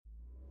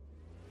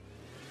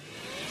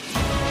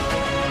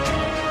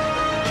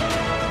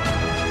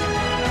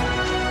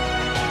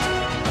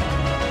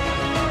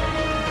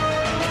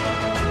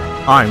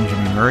I'm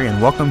Jimmy Murray,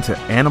 and welcome to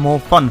Animal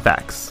Fun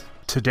Facts.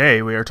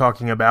 Today we are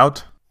talking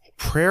about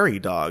prairie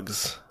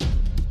dogs.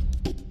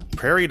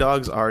 Prairie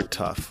dogs are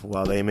tough.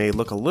 While they may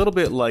look a little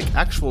bit like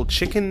actual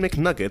chicken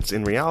McNuggets,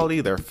 in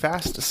reality they're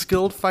fast,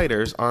 skilled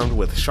fighters armed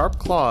with sharp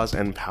claws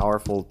and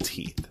powerful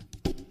teeth.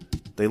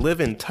 They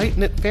live in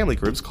tight-knit family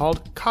groups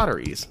called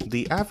coteries.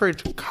 The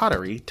average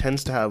coterie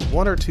tends to have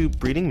one or two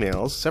breeding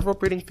males, several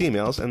breeding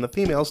females, and the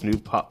females new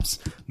pups.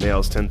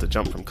 Males tend to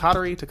jump from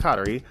coterie to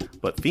coterie,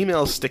 but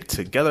females stick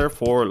together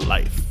for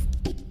life.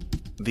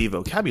 The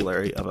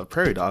vocabulary of a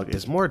prairie dog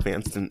is more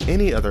advanced than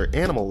any other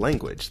animal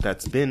language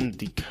that's been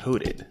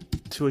decoded.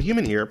 To a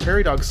human ear,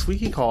 prairie dog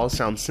squeaky calls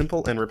sound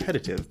simple and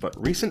repetitive, but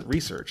recent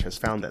research has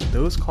found that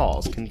those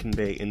calls can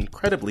convey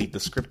incredibly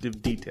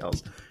descriptive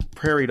details.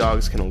 Prairie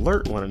dogs can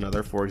alert one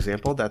another, for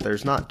example, that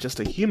there's not just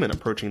a human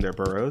approaching their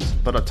burrows,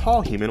 but a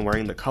tall human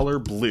wearing the color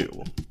blue.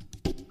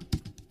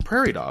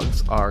 Prairie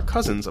dogs are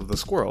cousins of the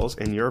squirrels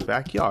in your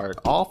backyard.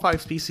 All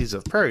 5 species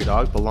of prairie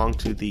dog belong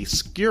to the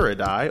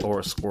Sciuridae,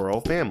 or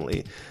squirrel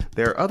family.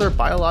 Their other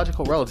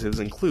biological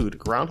relatives include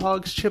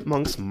groundhogs,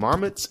 chipmunks,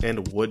 marmots,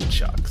 and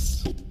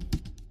woodchucks.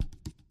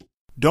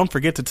 Don't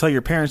forget to tell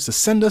your parents to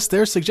send us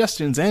their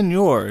suggestions and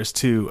yours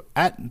to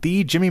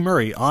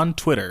 @TheJimmyMurray on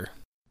Twitter.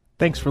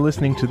 Thanks for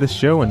listening to this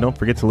show, and don't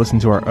forget to listen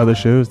to our other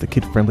shows, the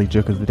Kid-Friendly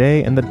Joke of the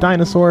Day and the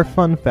Dinosaur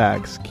Fun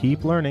Facts.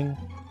 Keep learning.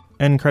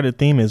 End credit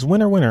theme is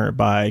Winner Winner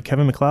by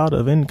Kevin MacLeod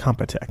of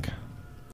Incompetech.